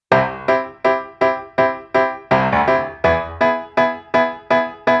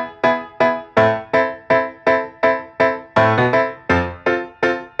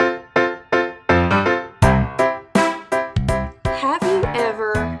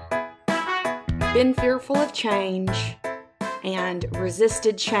been fearful of change and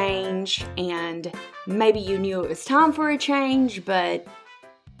resisted change, and maybe you knew it was time for a change, but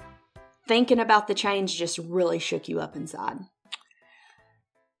thinking about the change just really shook you up inside?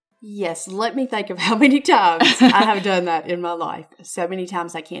 Yes, let me think of how many times I have done that in my life. So many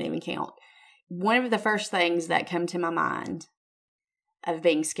times I can't even count. One of the first things that come to my mind of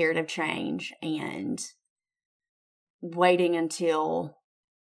being scared of change and waiting until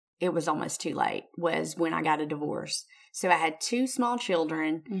it was almost too late was when I got a divorce. So I had 2 small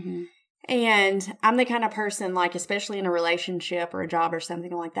children, and I'm the kind of person, like, especially in a relationship or a job or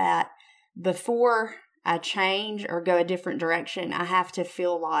something like that, before I change or go a different direction, I have to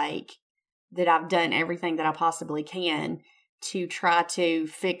feel like that I've done everything that I possibly can to try to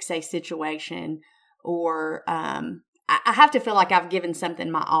fix a situation, or I have to feel like I've given something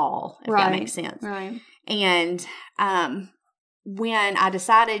my all, if that makes sense. Right. And when I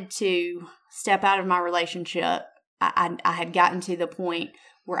decided to step out of my relationship, I had gotten to the point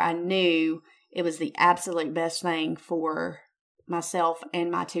where I knew it was the absolute best thing for myself and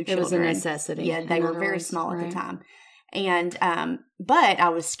my 2 children. It was a necessity. Yeah, they were very small at the time. And, but I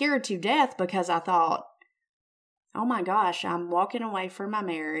was scared to death because I thought, oh my gosh, I'm walking away from my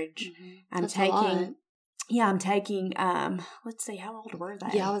marriage. I'm taking, let's see, how old were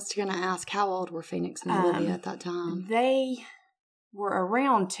they? Yeah, I was going to ask, how old were Phoenix and Olivia at that time? They were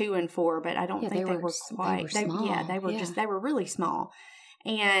around 2 and 4, but I don't think they were quite. They were small. They were really small.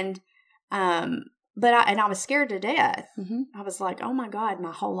 And, I was scared to death. I was like, oh my God,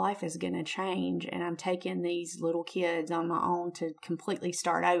 my whole life is going to change, and I'm taking these little kids on my own to completely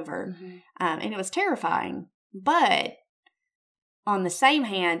start over. And it was terrifying. But on the same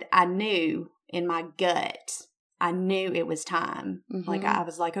hand, I knew in my gut, I knew it was time. Like, I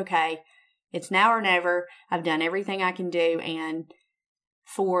was like, okay, it's now or never. I've done everything I can do. And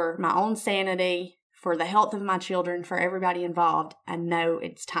for my own sanity, for the health of my children, for everybody involved, I know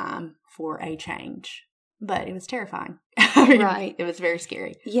it's time for a change. But it was terrifying. Right. It was very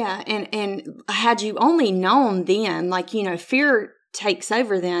scary. Yeah. And had you only known then, like, fear takes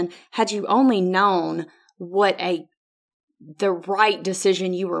over then, had you only known what the right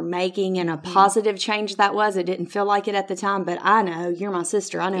decision you were making and a positive change that was, it didn't feel like it at the time, but I know, you're my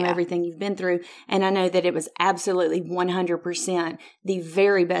sister, I know everything you've been through, and I know that it was absolutely 100% the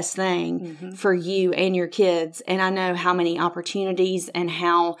very best thing for you and your kids, and I know how many opportunities and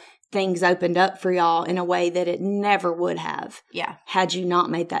how things opened up for y'all in a way that it never would have had you not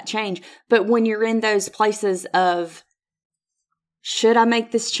made that change. But when you're in those places of, should I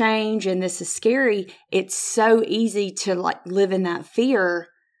make this change? And this is scary. It's so easy to live in that fear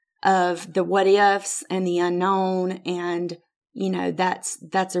of the what ifs and the unknown. And,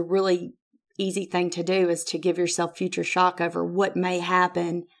 that's a really easy thing to do, is to give yourself future shock over what may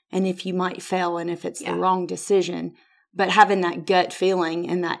happen and if you might fail and if it's the wrong decision. But having that gut feeling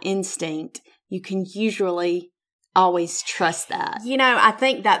and that instinct, you can usually always trust that. I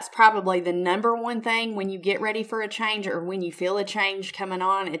think that's probably the number one thing when you get ready for a change, or when you feel a change coming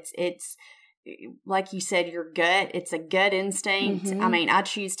on. It's like you said, your gut. It's a gut instinct. I mean, I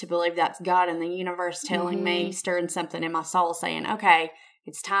choose to believe that's God and the universe telling me, stirring something in my soul, saying, okay,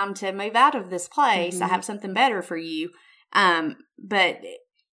 it's time to move out of this place. I have something better for you. But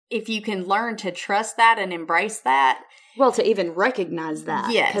if you can learn to trust that and embrace that. Well, to even recognize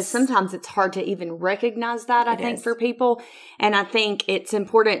that. Yes. Because sometimes it's hard to even recognize that, I think, for people. And I think it's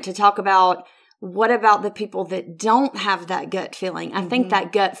important to talk about, what about the people that don't have that gut feeling? I think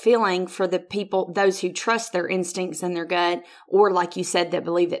that gut feeling for the people, those who trust their instincts and their gut, or like you said, that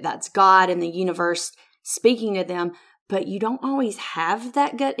believe that that's God and the universe speaking to them, but you don't always have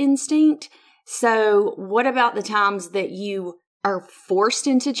that gut instinct. So what about the times that you are forced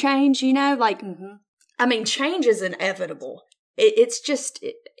into change, I mean, change is inevitable. It's just,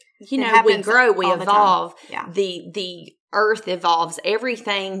 we grow, we evolve. The earth evolves.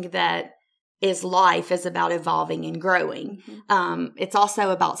 Everything that is life is about evolving and growing. It's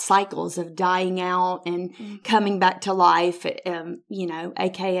also about cycles of dying out and coming back to life,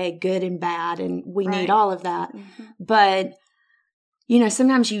 AKA good and bad. And we need all of that. But,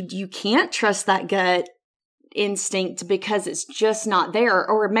 sometimes you can't trust that gut instinct because it's just not there,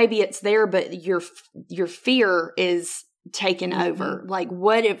 or maybe it's there, but your fear is taken over. Like,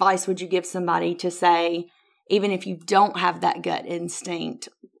 what advice would you give somebody to say, even if you don't have that gut instinct,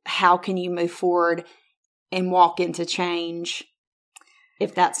 how can you move forward and walk into change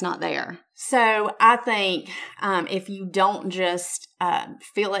if that's not there? So I think if you don't just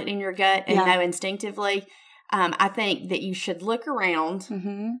feel it in your gut and know instinctively, I think that you should look around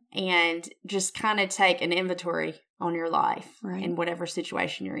and just kind of take an inventory. on your life right. in whatever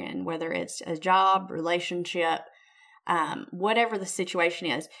situation you're in, whether it's a job, relationship, whatever the situation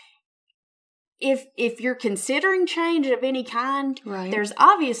is. If you're considering change of any kind, right. there's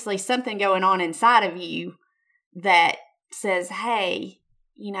obviously something going on inside of you that says, hey,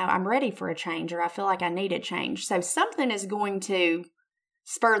 I'm ready for a change, or I feel like I need a change. So something is going to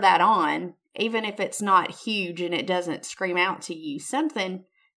spur that on, even if it's not huge and it doesn't scream out to you. Something,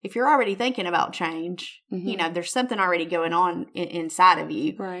 if you're already thinking about change, mm-hmm. There's something already going on inside of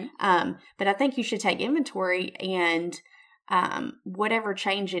you. Right. But I think you should take inventory and whatever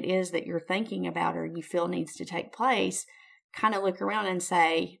change it is that you're thinking about or you feel needs to take place, kind of look around and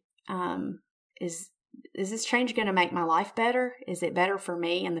say, is this change going to make my life better? Is it better for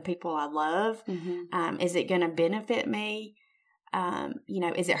me and the people I love? Mm-hmm. Is it going to benefit me?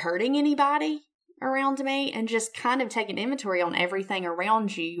 Is it hurting anybody around me? And just kind of take an inventory on everything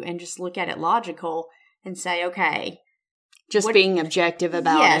around you and just look at it logical and say, okay. Just being objective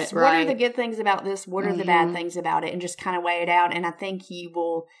about it, right? What are the good things about this? What are the bad things about it? And just kind of weigh it out. And I think you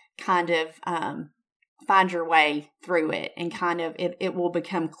will kind of find your way through it, and kind of it will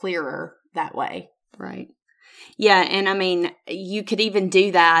become clearer that way. Right. Yeah. And I mean, you could even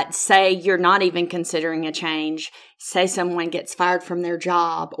do that. Say you're not even considering a change. Say someone gets fired from their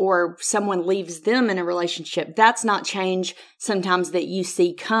job, or someone leaves them in a relationship. That's not change sometimes that you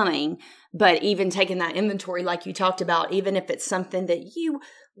see coming. But even taking that inventory, like you talked about, even if it's something that you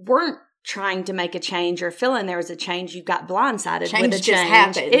weren't trying to make a change or feeling there was a change, you got blindsided with a change. Just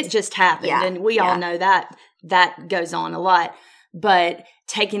happened. It just happened. Yeah. And we all know that goes on a lot. But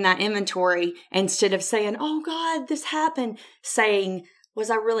taking that inventory, instead of saying, oh God, this happened, saying, was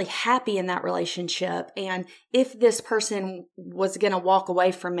I really happy in that relationship? And if this person was going to walk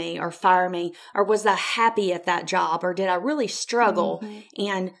away from me or fire me, or was I happy at that job, or did I really struggle? Mm-hmm.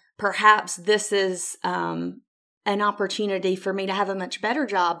 And perhaps this is an opportunity for me to have a much better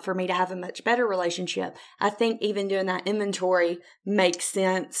job, for me to have a much better relationship. I think even doing that inventory makes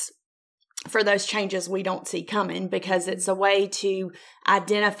sense for those changes we don't see coming, because it's a way to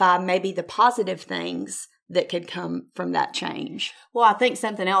identify maybe the positive things that could come from that change. Well, I think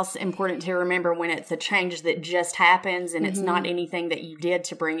something else important to remember when it's a change that just happens and it's not anything that you did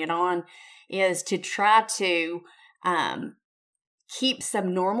to bring it on, is to try to keep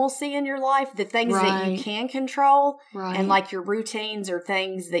some normalcy in your life, the things that you can control, and like your routines or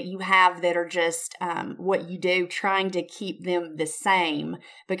things that you have that are just what you do, trying to keep them the same.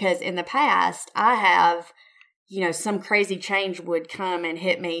 Because in the past, I have, some crazy change would come and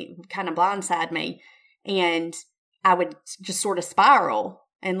hit me, kind of blindside me, and I would just sort of spiral.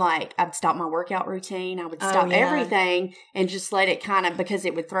 And like, I'd stop my workout routine. I would stop everything and just let it kind of, because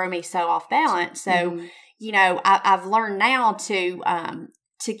it would throw me so off balance. So, I've learned now to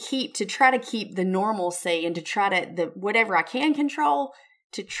try to keep the normalcy, and to try to, whatever I can control,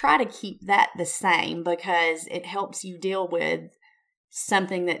 to try to keep that the same, because it helps you deal with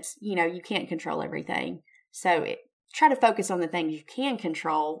something that's, you can't control everything. So try to focus on the things you can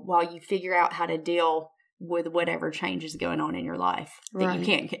control while you figure out how to deal with whatever change is going on in your life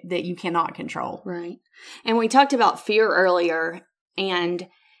that you cannot control. Right. And we talked about fear earlier, and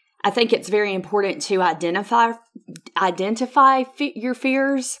I think it's very important to identify your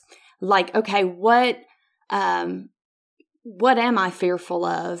fears. Like, okay, what am I fearful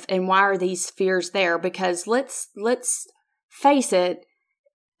of, and why are these fears there? Because let's face it,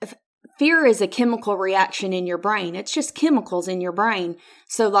 fear is a chemical reaction in your brain. It's just chemicals in your brain.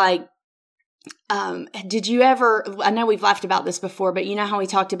 So like, did you ever, I know we've laughed about this before, but you know how we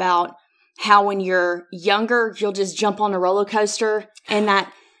talked about how when you're younger, you'll just jump on a roller coaster, and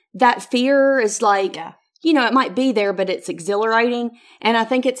that fear is like, it might be there, but it's exhilarating. And I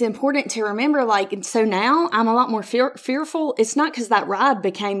think it's important to remember, like, and so now I'm a lot more fearful. It's not because that ride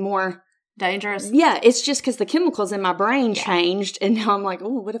became more dangerous. Yeah, it's just because the chemicals in my brain changed, and now I'm like,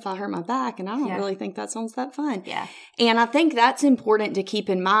 oh, what if I hurt my back? And I don't really think that sounds that fun. Yeah. And I think that's important to keep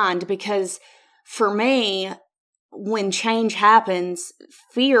in mind, because for me, when change happens,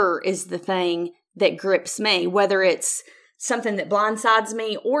 fear is the thing that grips me, whether it's something that blindsides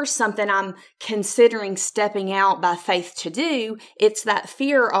me or something I'm considering stepping out by faith to do. It's that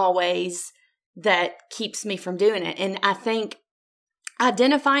fear always that keeps me from doing it. And I think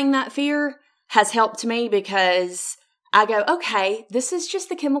identifying that fear has helped me, because I go, okay, this is just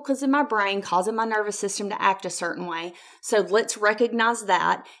the chemicals in my brain causing my nervous system to act a certain way. So let's recognize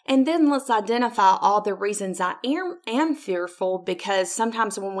that. And then let's identify all the reasons I am fearful, because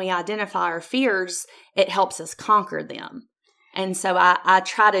sometimes when we identify our fears, it helps us conquer them. And so I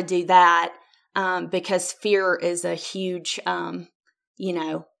try to do that because fear is a huge,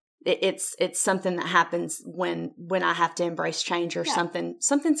 It's something that happens when I have to embrace change or something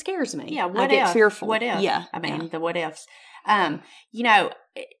scares me. Yeah, I get fearful. What if? Yeah, I mean the what ifs.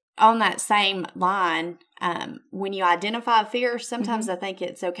 On that same line, when you identify fear, sometimes I think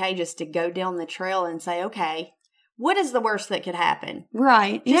it's okay just to go down the trail and say, okay, what is the worst that could happen?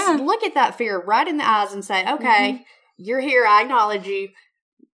 Right. Just look at that fear right in the eyes and say, okay, you're here. I acknowledge you.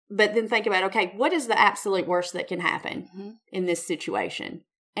 But then think about, okay, what is the absolute worst that can happen in this situation?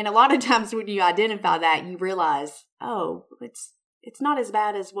 And a lot of times when you identify that, you realize, oh, it's not as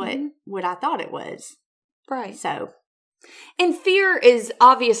bad as what I thought it was. Right. So. And fear is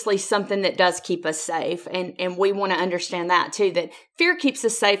obviously something that does keep us safe. And we want to understand that too, that fear keeps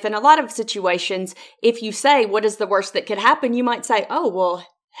us safe. In a lot of situations, if you say, what is the worst that could happen? You might say, oh, well,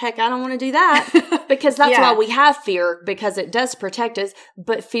 heck, I don't want to do that, because that's why we have fear, because it does protect us.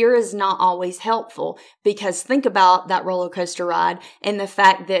 But fear is not always helpful, because think about that roller coaster ride and the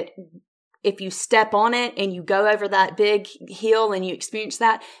fact that if you step on it and you go over that big hill and you experience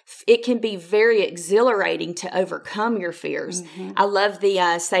that, it can be very exhilarating to overcome your fears. I love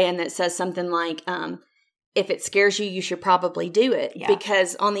the saying that says something like, if it scares you, you should probably do it. Yeah.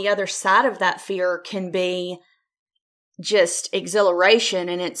 Because on the other side of that fear can be just exhilaration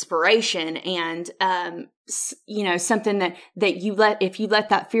and inspiration and, something that if you let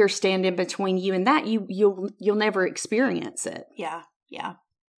that fear stand in between you and that, you'll never experience it. Yeah. Yeah.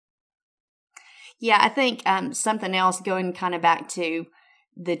 Yeah, I think something else, going kind of back to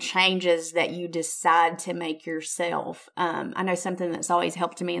the changes that you decide to make yourself. I know something that's always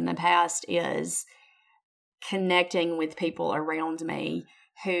helped me in the past is connecting with people around me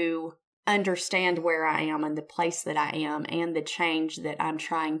who understand where I am and the place that I am and the change that I'm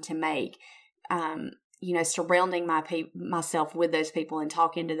trying to make. Surrounding myself with those people and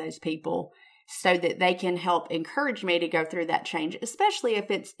talking to those people, so that they can help encourage me to go through that change, especially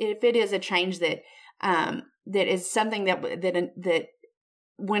if it is a change that is something that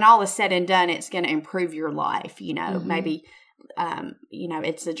when all is said and done, it's going to improve your life. Maybe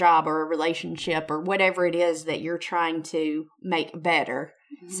it's a job or a relationship or whatever it is that you're trying to make better.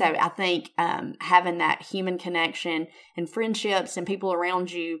 So I think having that human connection and friendships and people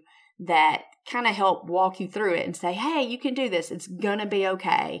around you that kind of help walk you through it and say, hey, you can do this. It's going to be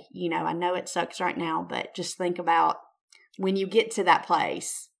okay. I know it sucks right now, but just think about when you get to that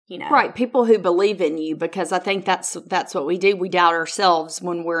place, Right. People who believe in you, because I think that's what we do. We doubt ourselves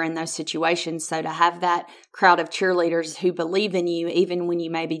when we're in those situations. So to have that crowd of cheerleaders who believe in you, even when you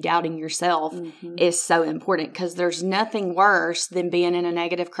may be doubting yourself, is so important, because there's nothing worse than being in a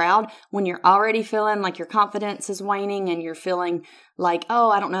negative crowd when you're already feeling like your confidence is waning and you're feeling like, oh,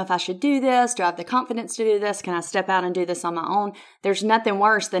 I don't know if I should do this. Do I have the confidence to do this? Can I step out and do this on my own? There's nothing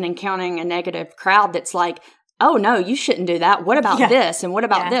worse than encountering a negative crowd that's like, oh, no, you shouldn't do that. What about this? And what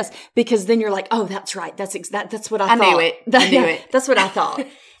about this? Because then you're like, oh, that's right. That's what I thought. I knew it. That's what I thought.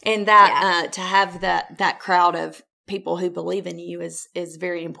 And that to have that crowd of people who believe in you is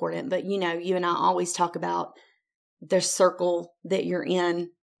very important. But, you and I always talk about the circle that you're in.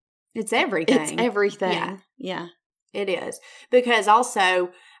 It's everything. It's everything. Yeah. It is. Because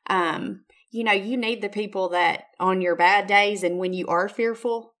also, you need the people that on your bad days and when you are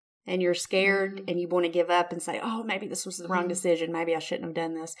fearful and you're scared and you want to give up and say, oh, maybe this was the wrong decision. Maybe I shouldn't have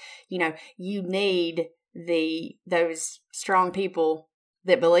done this. You need those strong people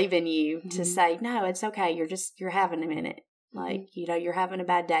that believe in you to say, no, it's okay. You're having a minute. Like, you're having a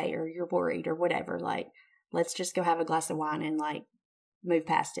bad day or you're worried or whatever. Like, let's just go have a glass of wine and move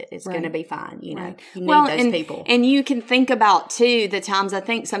past it. It's going to be fine. You need those people. And you can think about too, the times, I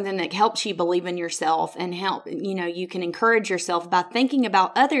think something that helps you believe in yourself and help, you can encourage yourself by thinking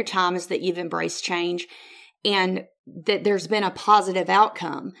about other times that you've embraced change and that there's been a positive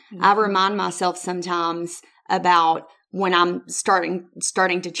outcome. I remind myself sometimes about when I'm starting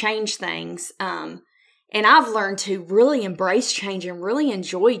to change things. And I've learned to really embrace change and really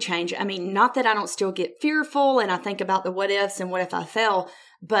enjoy change. I mean, not that I don't still get fearful and I think about the what ifs and what if I fail,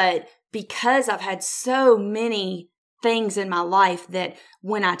 but because I've had so many things in my life that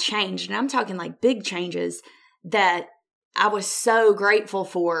when I changed, and I'm talking like big changes, that I was so grateful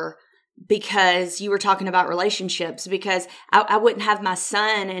for, because you were talking about relationships, because I wouldn't have my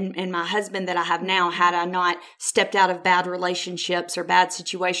son and my husband that I have now had I not stepped out of bad relationships or bad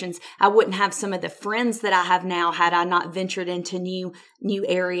situations. I wouldn't have some of the friends that I have now had I not ventured into new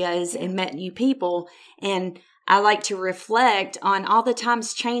areas and met new people. And I like to reflect on all the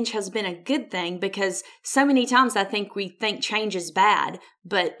times change has been a good thing, because so many times I think we think change is bad,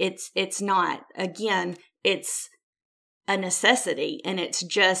 but it's not. Again, it's a necessity, and it's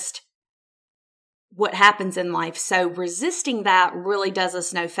just what happens in life. So resisting that really does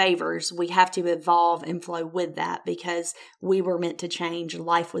us no favors. We have to evolve and flow with that because we were meant to change.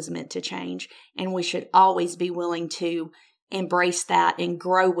 Life was meant to change. And we should always be willing to embrace that and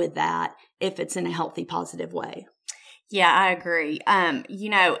grow with that if it's in a healthy, positive way. Yeah, I agree.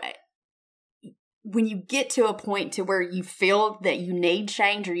 When you get to a point to where you feel that you need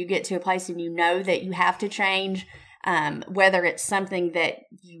change, or you get to a place and you know that you have to change, whether it's something that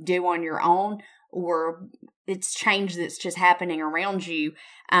you do on your own or it's change that's just happening around you,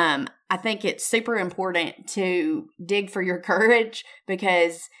 I think it's super important to dig for your courage,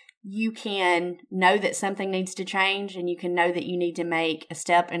 because you can know that something needs to change and you can know that you need to make a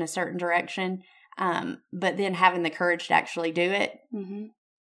step in a certain direction, but then having the courage to actually do it,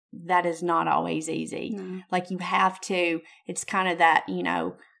 that is not always easy. No. Like you have to, it's kind of that,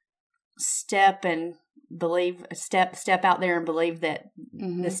 step and believe, step out there and believe that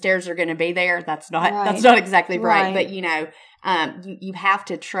the stairs are going to be there. That's not exactly right. But you have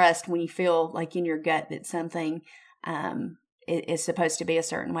to trust when you feel like in your gut that something is supposed to be a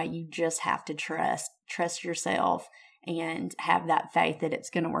certain way. You just have to trust yourself and have that faith that it's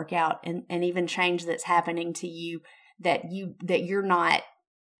going to work out. And even change that's happening to you, that you're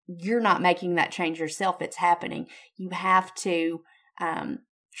not making that change yourself. It's happening. You have to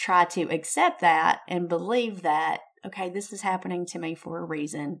try to accept that and believe that, okay, this is happening to me for a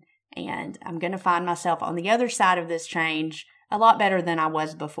reason, and I'm going to find myself on the other side of this change a lot better than I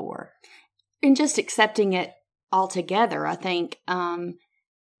was before. And just accepting it altogether, I think,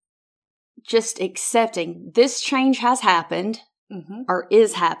 just accepting this change has happened, or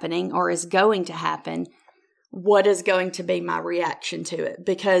is happening, or is going to happen. What is going to be my reaction to it?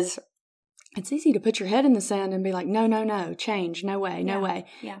 Because it's easy to put your head in the sand and be like, no, change, no way, no way.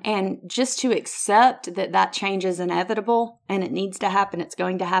 Yeah. And just to accept that change is inevitable and it needs to happen, it's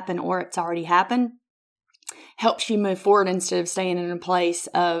going to happen, or it's already happened, helps you move forward instead of staying in a place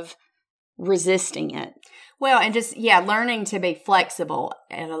of resisting it. Well, and just, learning to be flexible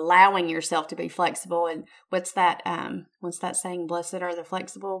and allowing yourself to be flexible. And what's that saying? Blessed are the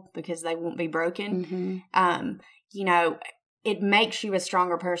flexible because they won't be broken. It makes you a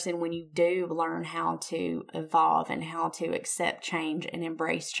stronger person when you do learn how to evolve and how to accept change and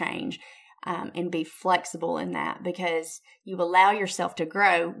embrace change, and be flexible in that, because you allow yourself to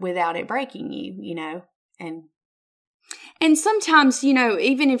grow without it breaking you, And sometimes,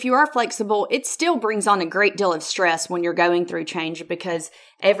 even if you are flexible, it still brings on a great deal of stress when you're going through change, because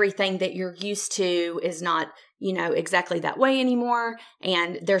everything that you're used to is not, exactly that way anymore.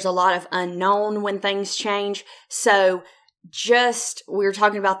 And there's a lot of unknown when things change. So we were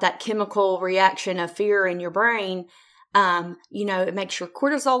talking about that chemical reaction of fear in your brain. It makes your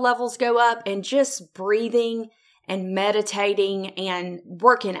cortisol levels go up, and just breathing and meditating and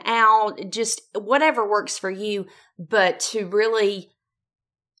working out, just whatever works for you, but to really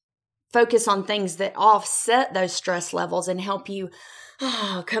focus on things that offset those stress levels and help you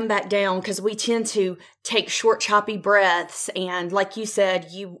come back down, because we tend to take short, choppy breaths. And like you said,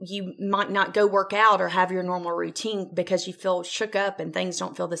 you might not go work out or have your normal routine because you feel shook up and things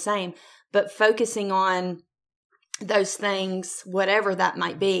don't feel the same. But focusing on those things, whatever that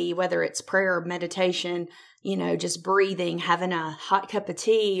might be, whether it's prayer or meditation, just breathing, having a hot cup of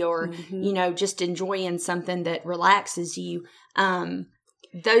tea, or, just enjoying something that relaxes you.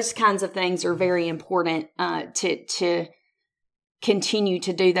 Those kinds of things are very important to continue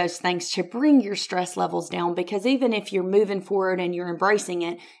to do those things to bring your stress levels down, because even if you're moving forward and you're embracing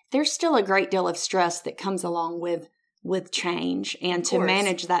it, there's still a great deal of stress that comes along with change, and to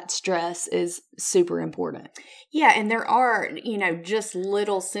manage that stress is super important. Yeah, and there are, just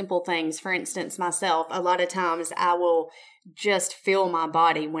little simple things. For instance, myself, a lot of times I will just feel my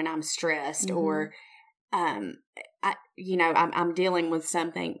body when I'm stressed, or I'm dealing with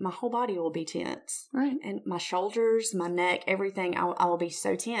something, my whole body will be tense. Right. And my shoulders, my neck, everything, I will be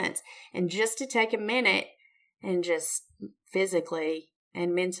so tense. And just to take a minute and just physically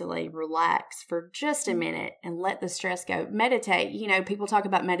and mentally relax for just a minute and let the stress go. Meditate. People talk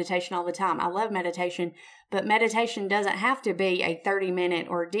about meditation all the time. I love meditation, but meditation doesn't have to be a 30-minute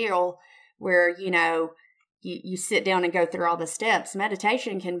ordeal where, you sit down and go through all the steps.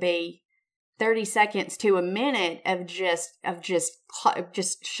 Meditation can be 30 seconds to a minute of just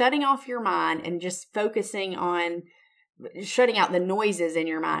shutting off your mind and just focusing on shutting out the noises in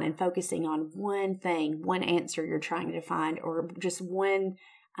your mind and focusing on one thing, one answer you're trying to find, or just one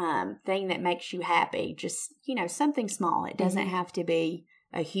thing that makes you happy. Just, something small. It doesn't have to be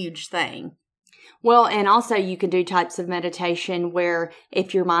a huge thing. Well, and also you can do types of meditation where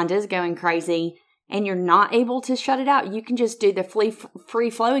if your mind is going crazy and you're not able to shut it out, you can just do the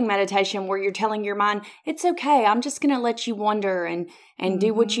free-flowing meditation where you're telling your mind, it's okay, I'm just going to let you wander and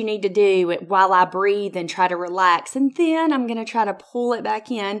do what you need to do while I breathe and try to relax. And then I'm going to try to pull it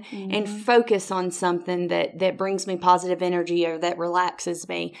back in and focus on something that brings me positive energy or that relaxes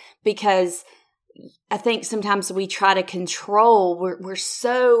me. Because I think sometimes we try to control, we're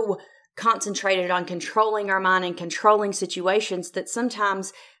so concentrated on controlling our mind and controlling situations that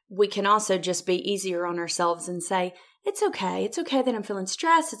sometimes we can also just be easier on ourselves and say, it's okay. It's okay that I'm feeling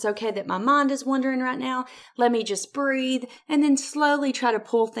stressed. It's okay that my mind is wandering right now. Let me just breathe and then slowly try to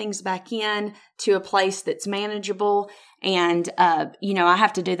pull things back in to a place that's manageable. And, I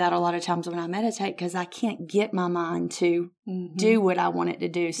have to do that a lot of times when I meditate because I can't get my mind to do what I want it to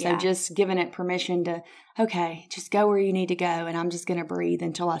do. So just giving it permission to, okay, just go where you need to go. And I'm just going to breathe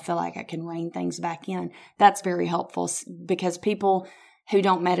until I feel like I can rein things back in. That's very helpful because people who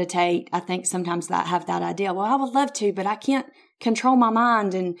don't meditate, I think sometimes that have that idea, well, I would love to, but I can't control my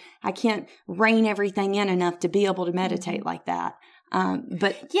mind and I can't rein everything in enough to be able to meditate like that.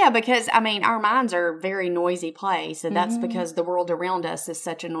 Because our minds are a very noisy place, and that's because the world around us is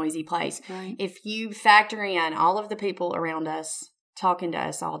such a noisy place. Right. If you factor in all of the people around us talking to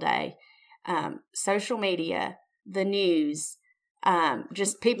us all day, social media, the news,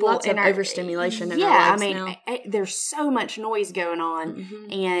 just people lots of overstimulation in our lives now. There's so much noise going on,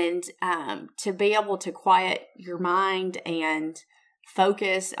 and to be able to quiet your mind and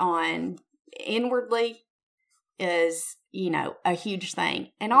focus on inwardly is a huge thing.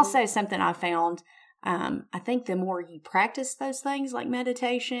 And also something I found, I think the more you practice those things like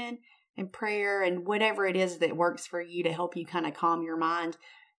meditation and prayer and whatever it is that works for you to help you kind of calm your mind,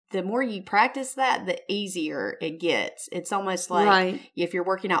 the more you practice that, the easier it gets. It's almost like if you're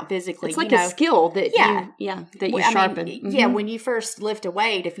working out physically. It's like a skill that you sharpen. When you first lift a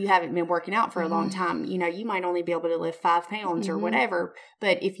weight, if you haven't been working out for a long time, you might only be able to lift 5 pounds or whatever.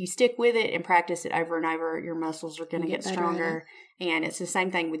 But if you stick with it and practice it over and over, your muscles are going to get stronger. And it's the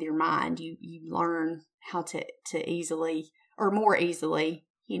same thing with your mind. You learn how to easily or more easily,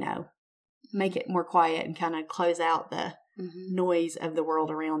 make it more quiet and kind of close out the noise of the world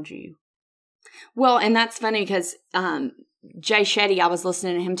around you. Well, and that's funny because Jay Shetty, I was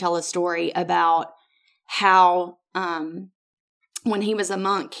listening to him tell a story about how when he was a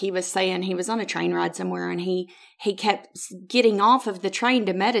monk, he was saying he was on a train ride somewhere and he kept getting off of the train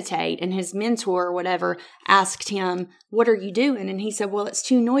to meditate, and his mentor or whatever asked him, what are you doing? And he said, well, it's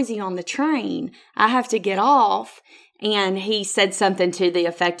too noisy on the train. I have to get off. And he said something to the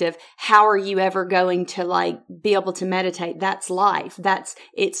effect of, how are you ever going to be able to meditate? That's life.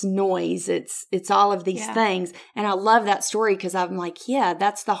 It's noise. It's all of these things. And I love that story because I'm like,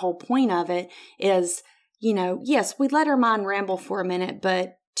 that's the whole point of it is, yes, we let our mind ramble for a minute,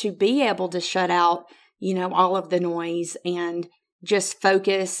 but to be able to shut out, all of the noise and just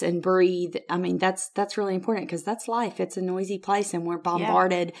focus and breathe. That's really important because that's life. It's a noisy place and we're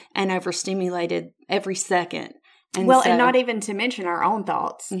bombarded and overstimulated every second. And not even to mention our own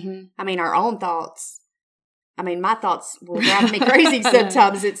thoughts. Our own thoughts. My thoughts will drive me crazy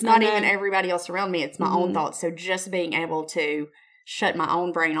sometimes. It's not even everybody else around me. It's my own thoughts. So just being able to shut my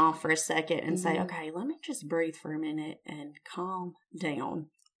own brain off for a second and say, okay, let me just breathe for a minute and calm down.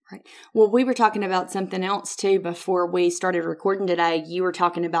 Right. Well, we were talking about something else too before we started recording today. You were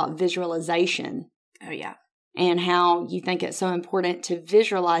talking about visualization. Oh, yeah. And how you think it's so important to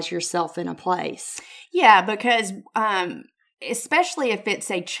visualize yourself in a place. Yeah, because especially if it's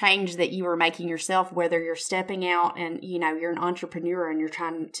a change that you are making yourself, whether you're stepping out and, you're an entrepreneur and you're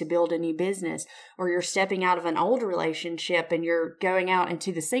trying to build a new business, or you're stepping out of an old relationship and you're going out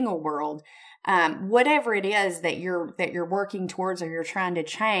into the single world, whatever it is that you're working towards or you're trying to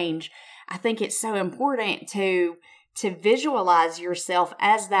change, I think it's so important to visualize yourself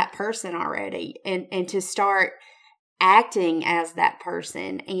as that person already and to start acting as that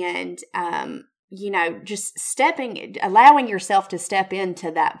person and, just allowing yourself to step into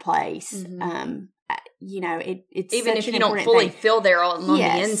that place. It's even if you don't fully feel there on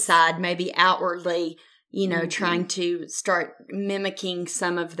the inside, maybe outwardly, trying to start mimicking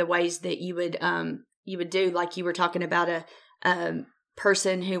some of the ways that you would do, like you were talking about a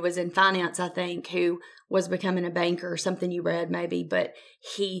person who was in finance, I think, who was becoming a banker or something you read maybe, but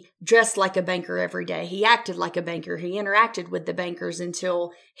he dressed like a banker every day. He acted like a banker. He interacted with the bankers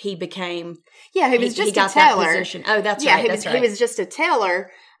until he became... Yeah, he was just a teller. That position. Oh, that's right. He was just a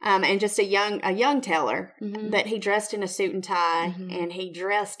teller and just a young teller, but he dressed in a suit and tie and he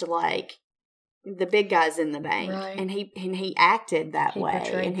dressed like the big guys in the bank, right. and he acted that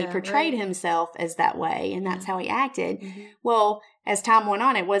way, and he portrayed himself as that way, and that's how he acted. Well, as time went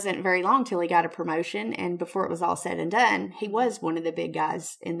on, it wasn't very long till he got a promotion. And before it was all said and done, he was one of the big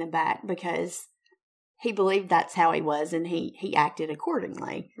guys in the back because he believed that's how he was, and he acted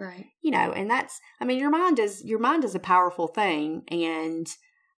accordingly. Right. And that's, your mind is a powerful thing, and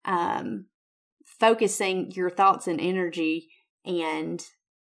focusing your thoughts and energy and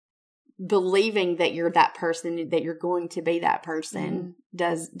believing that you're that person, that you're going to be that person,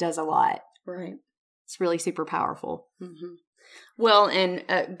 does a lot. Right. It's really super powerful. Mm-hmm. Well,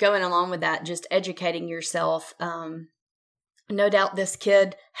 and going along with that, just educating yourself. No doubt this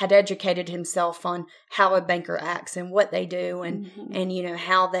kid had educated himself on how a banker acts and what they do and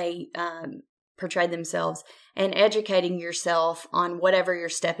how they portray themselves, and educating yourself on whatever you're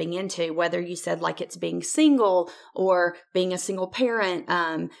stepping into, whether you said like it's being single or being a single parent,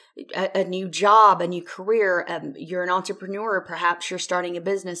 a new job, a new career, you're an entrepreneur, perhaps you're starting a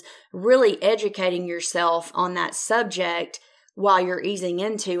business, really educating yourself on that subject while you're easing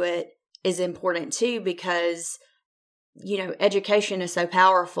into it is important too, because education is so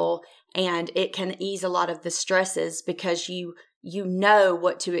powerful, and it can ease a lot of the stresses because you know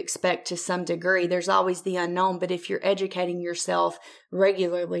what to expect to some degree. There's always the unknown, but if you're educating yourself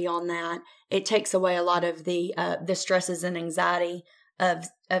regularly on that, it takes away a lot of the stresses and anxiety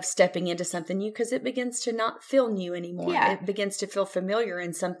of stepping into something new, because it begins to not feel new anymore. Yeah. It begins to feel familiar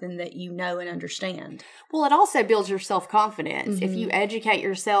in something that you know and understand. Well, it also builds your self-confidence. If you educate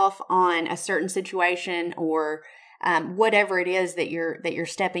yourself on a certain situation or whatever it is that you're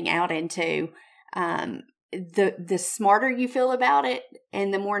stepping out into, the smarter you feel about it,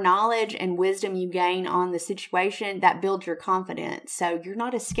 and the more knowledge and wisdom you gain on the situation, that builds your confidence. So you're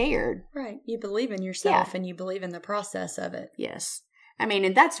not as scared. Right. You believe in yourself, and you believe in the process of it. Yes.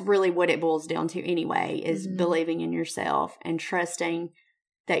 And that's really what it boils down to anyway, is believing in yourself and trusting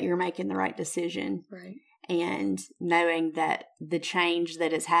that you're making the right decision. Right. And knowing that the change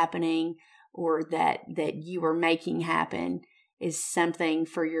that is happening or that you are making happen is something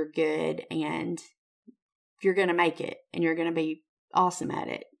for your good, and you're going to make it, and you're going to be awesome at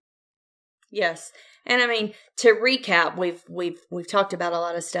it. Yes. And to recap, we've talked about a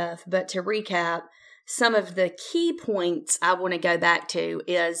lot of stuff, but to recap, some of the key points I want to go back to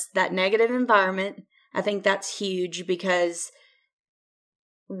is that negative environment. I think that's huge, because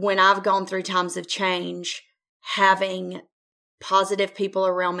when I've gone through times of change, having positive people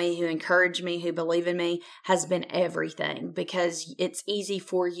around me who encourage me, who believe in me, has been everything, because it's easy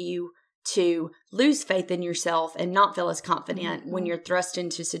for you to lose faith in yourself and not feel as confident when you're thrust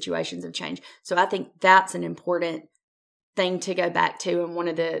into situations of change. So I think that's an important thing to go back to. And one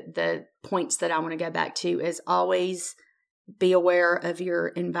of the points that I want to go back to is always be aware of your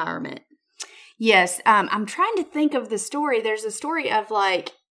environment. Yes. I'm trying to think of the story. There's a story of I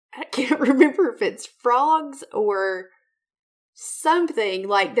can't remember if it's frogs or something,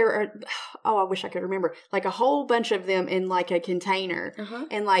 there are, I wish I could remember, a whole bunch of them in a container.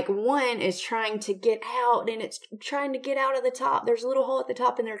 And one is trying to get out, and it's trying to get out of the top. There's a little hole at the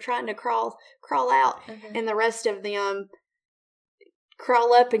top, and they're trying to crawl out. And the rest of them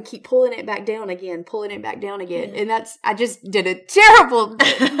crawl up and keep pulling it back down again. And I just did a terrible,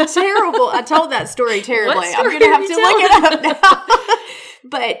 I told that story terribly. I'm going to have to look it up now.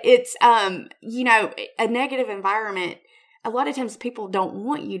 But it's, a negative environment. A lot of times people don't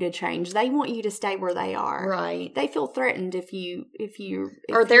want you to change. They want you to stay where they are. Right. They feel threatened if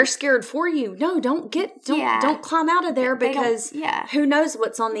they're scared for you. No, don't climb out of there, because who knows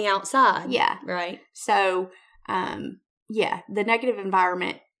what's on the outside. Yeah. Right. So, the negative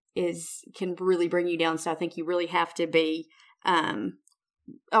environment can really bring you down. So I think you really have to be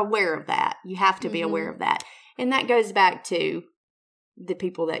aware of that. You have to be aware of that. And that goes back to the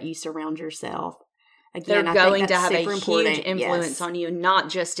people that you surround yourself. Again, they're going to have a huge influence on you, not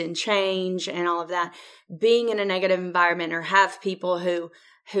just in change and all of that. Being in a negative environment, or have people who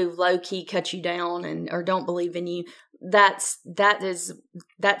low key cut you down or don't believe in you, that's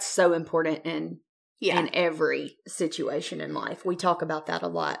so important in every situation in life. We talk about that a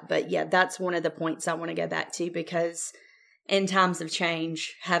lot, but that's one of the points I want to go back to, because in times of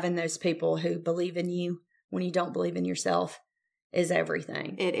change, having those people who believe in you when you don't believe in yourself is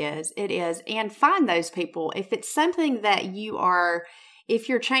everything. It is. And find those people. If it's something that if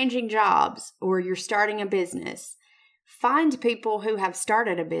you're changing jobs or you're starting a business, find people who have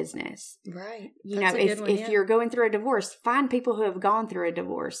started a business. Right. If you're going through a divorce, find people who have gone through a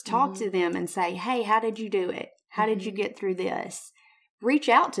divorce. Talk to them and say, hey, how did you do it? How did you get through this? Reach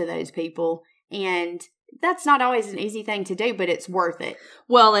out to those people, and that's not always an easy thing to do, but it's worth it.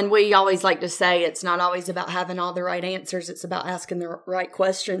 Well, and we always like to say it's not always about having all the right answers. It's about asking the right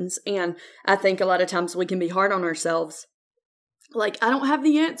questions. And I think a lot of times we can be hard on ourselves like, I don't have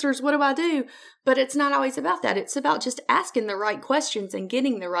the answers. What do I do? But it's not always about that. It's about just asking the right questions and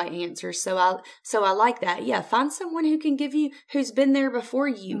getting the right answers. So I like that. Yeah. Find someone who can give you, who's been there before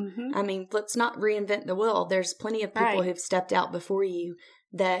you. Mm-hmm. I mean, let's not reinvent the wheel. There's plenty of people who've stepped out before you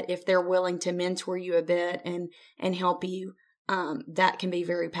that if they're willing to mentor you a bit and help you, that can be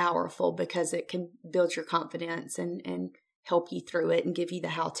very powerful because it can build your confidence and help you through it and give you the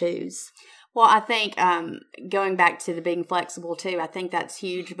how-tos. Well, I think going back to the being flexible too, I think that's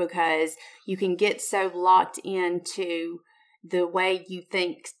huge because you can get so locked into the way you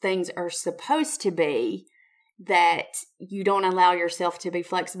think things are supposed to be that you don't allow yourself to be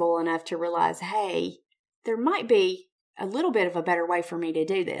flexible enough to realize, hey, there might be a little bit of a better way for me to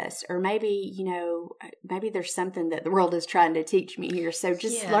do this. Or maybe, maybe there's something that the world is trying to teach me here. So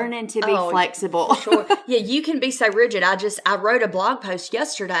just learning to be flexible. Sure. Yeah, you can be so rigid. I wrote a blog post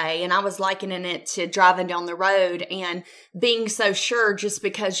yesterday and I was likening it to driving down the road and being so sure just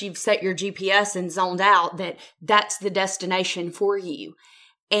because you've set your GPS and zoned out that that's the destination for you.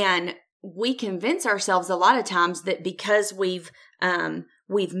 And we convince ourselves a lot of times that because we've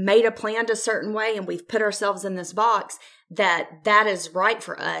made a plan a certain way and we've put ourselves in this box that is right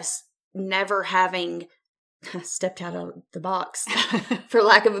for us, never having stepped out of the box, for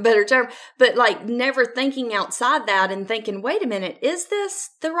lack of a better term, but like never thinking outside that and thinking, wait a minute, is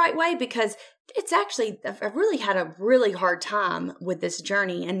this the right way? Because it's actually, I've really had a really hard time with this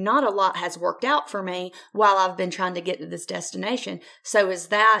journey and not a lot has worked out for me while I've been trying to get to this destination. So is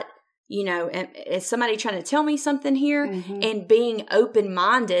that, is somebody trying to tell me something here? Mm-hmm. And being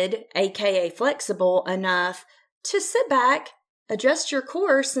open-minded, aka flexible enough to sit back, adjust your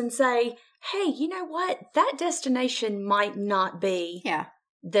course and say, hey, you know what? That destination might not be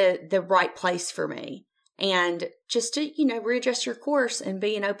the right place for me. And just to, readjust your course and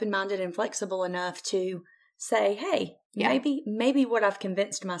being open-minded and flexible enough to say, hey, maybe what I've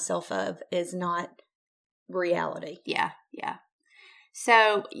convinced myself of is not reality. Yeah.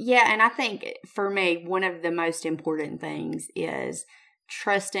 So, and I think for me, one of the most important things is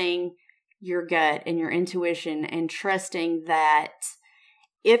trusting your gut and your intuition and trusting that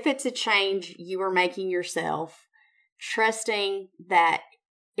if it's a change you are making yourself, trusting that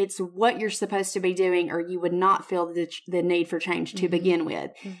it's what you're supposed to be doing or you would not feel the need for change to begin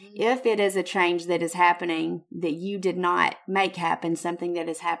with. Mm-hmm. If it is a change that is happening that you did not make happen, something that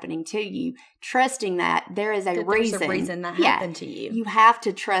is happening to you, trusting that there is a reason. There's a reason that happened to you. You have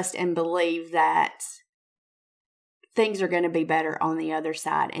to trust and believe that things are going to be better on the other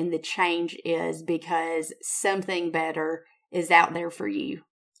side. And the change is because something better is out there for you.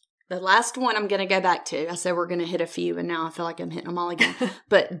 The last one I'm going to go back to, I said we're going to hit a few, and now I feel like I'm hitting them all again.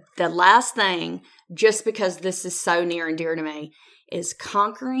 But the last thing, just because this is so near and dear to me, is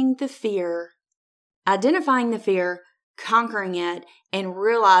conquering the fear, identifying the fear, conquering it, and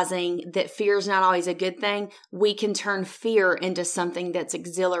realizing that fear is not always a good thing. We can turn fear into something that's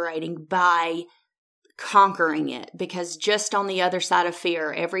exhilarating by conquering it, because just on the other side of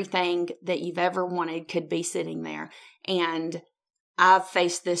fear, everything that you've ever wanted could be sitting there. And I've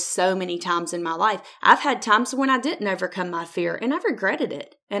faced this so many times in my life. I've had times when I didn't overcome my fear and I've regretted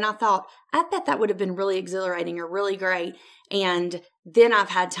it. And I thought, I bet that would have been really exhilarating or really great. And then I've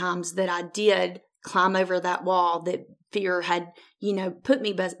had times that I did climb over that wall that fear had, put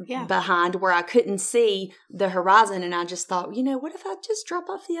me behind where I couldn't see the horizon. And I just thought, what if I just drop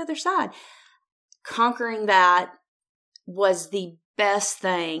off the other side? Conquering that was the best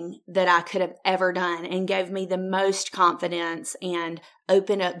thing that I could have ever done and gave me the most confidence and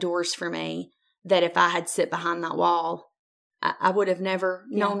opened up doors for me that if I had sit behind that wall, I would have never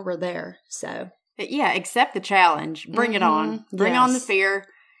known were there. So accept the challenge. Bring it on. Bring on the fear.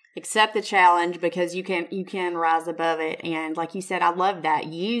 Accept the challenge because you can rise above it. And like you said, I love that.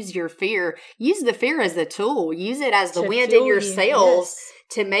 Use your fear. Use the fear as a tool. Use it as the wind in your sails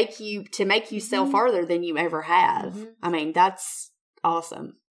to make you sail farther than you ever have. Mm-hmm. I mean, that's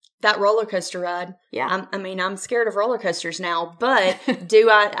awesome. That roller coaster ride. Yeah. I'm scared of roller coasters now, but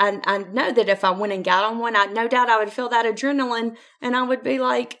I know that if I went and got on one, no doubt I would feel that adrenaline and I would be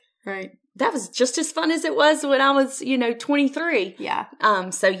like, right. That was just as fun as it was when I was, 23. Yeah.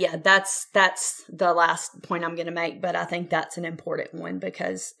 So that's the last point I'm going to make, but I think that's an important one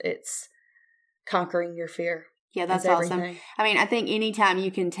because it's conquering your fear. Yeah, that's awesome. I mean, I think anytime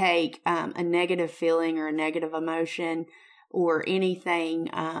you can take a negative feeling or a negative emotion or anything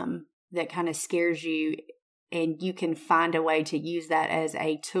that kind of scares you, and you can find a way to use that as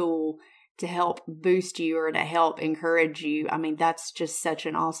a tool to help boost you or to help encourage you. I mean, that's just such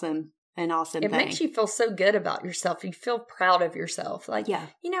an awesome an awesome thing. It makes you feel so good about yourself. You feel proud of yourself. Like, you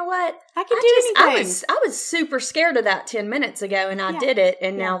know what? I can do anything. I was super scared of that 10 minutes ago and I did it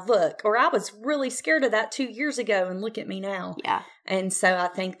and now look. Or I was really scared of that 2 years ago and look at me now. Yeah. And so I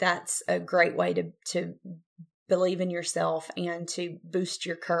think that's a great way to believe in yourself and to boost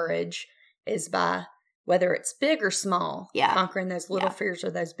your courage is by, whether it's big or small, conquering those little fears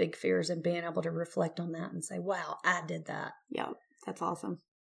or those big fears and being able to reflect on that and say, wow, I did that. Yeah, that's awesome.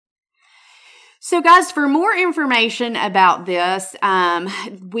 So guys, for more information about this,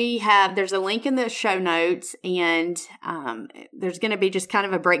 there's a link in the show notes and there's going to be just kind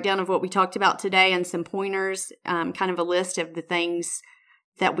of a breakdown of what we talked about today and some pointers, kind of a list of the things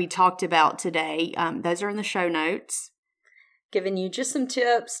that we talked about today. Those are in the show notes. Giving you just some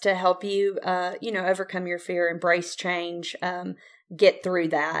tips to help you, overcome your fear, embrace change, get through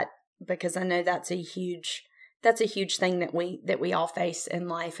that, because I know that's a huge thing that we all face in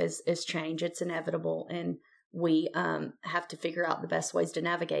life is change. It's inevitable, and we have to figure out the best ways to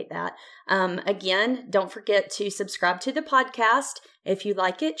navigate that. Again, don't forget to subscribe to the podcast. If you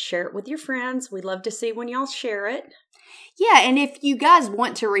like it, share it with your friends. We love to see when y'all share it. Yeah, and if you guys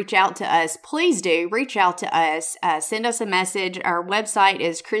want to reach out to us, please do reach out to us. Send us a message. Our website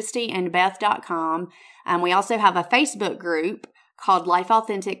is ChristyandBeth.com. We also have a Facebook group called Life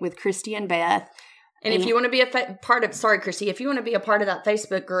Authentic with Christy and Beth. And if you want to be if you want to be a part of that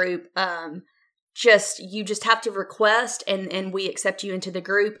Facebook group, you just have to request and we accept you into the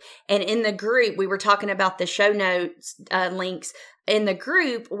group. And in the group, we were talking about the show notes links. In the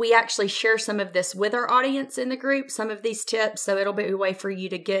group, we actually share some of this with our audience in the group, some of these tips. So it'll be a way for you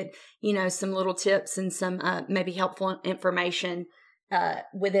to get, some little tips and some maybe helpful information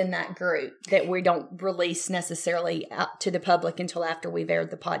within that group that we don't release necessarily out to the public until after we've aired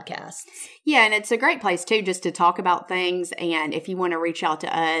the podcasts. Yeah, and it's a great place too, just to talk about things. And if you want to reach out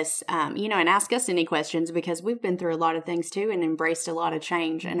to us, and ask us any questions, because we've been through a lot of things too and embraced a lot of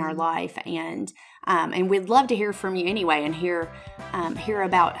change in our life. And we'd love to hear from you anyway and hear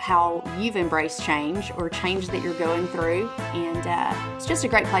about how you've embraced change or change that you're going through. And it's just a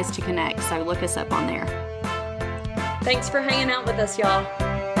great place to connect. So look us up on there. Thanks for hanging out with us, y'all.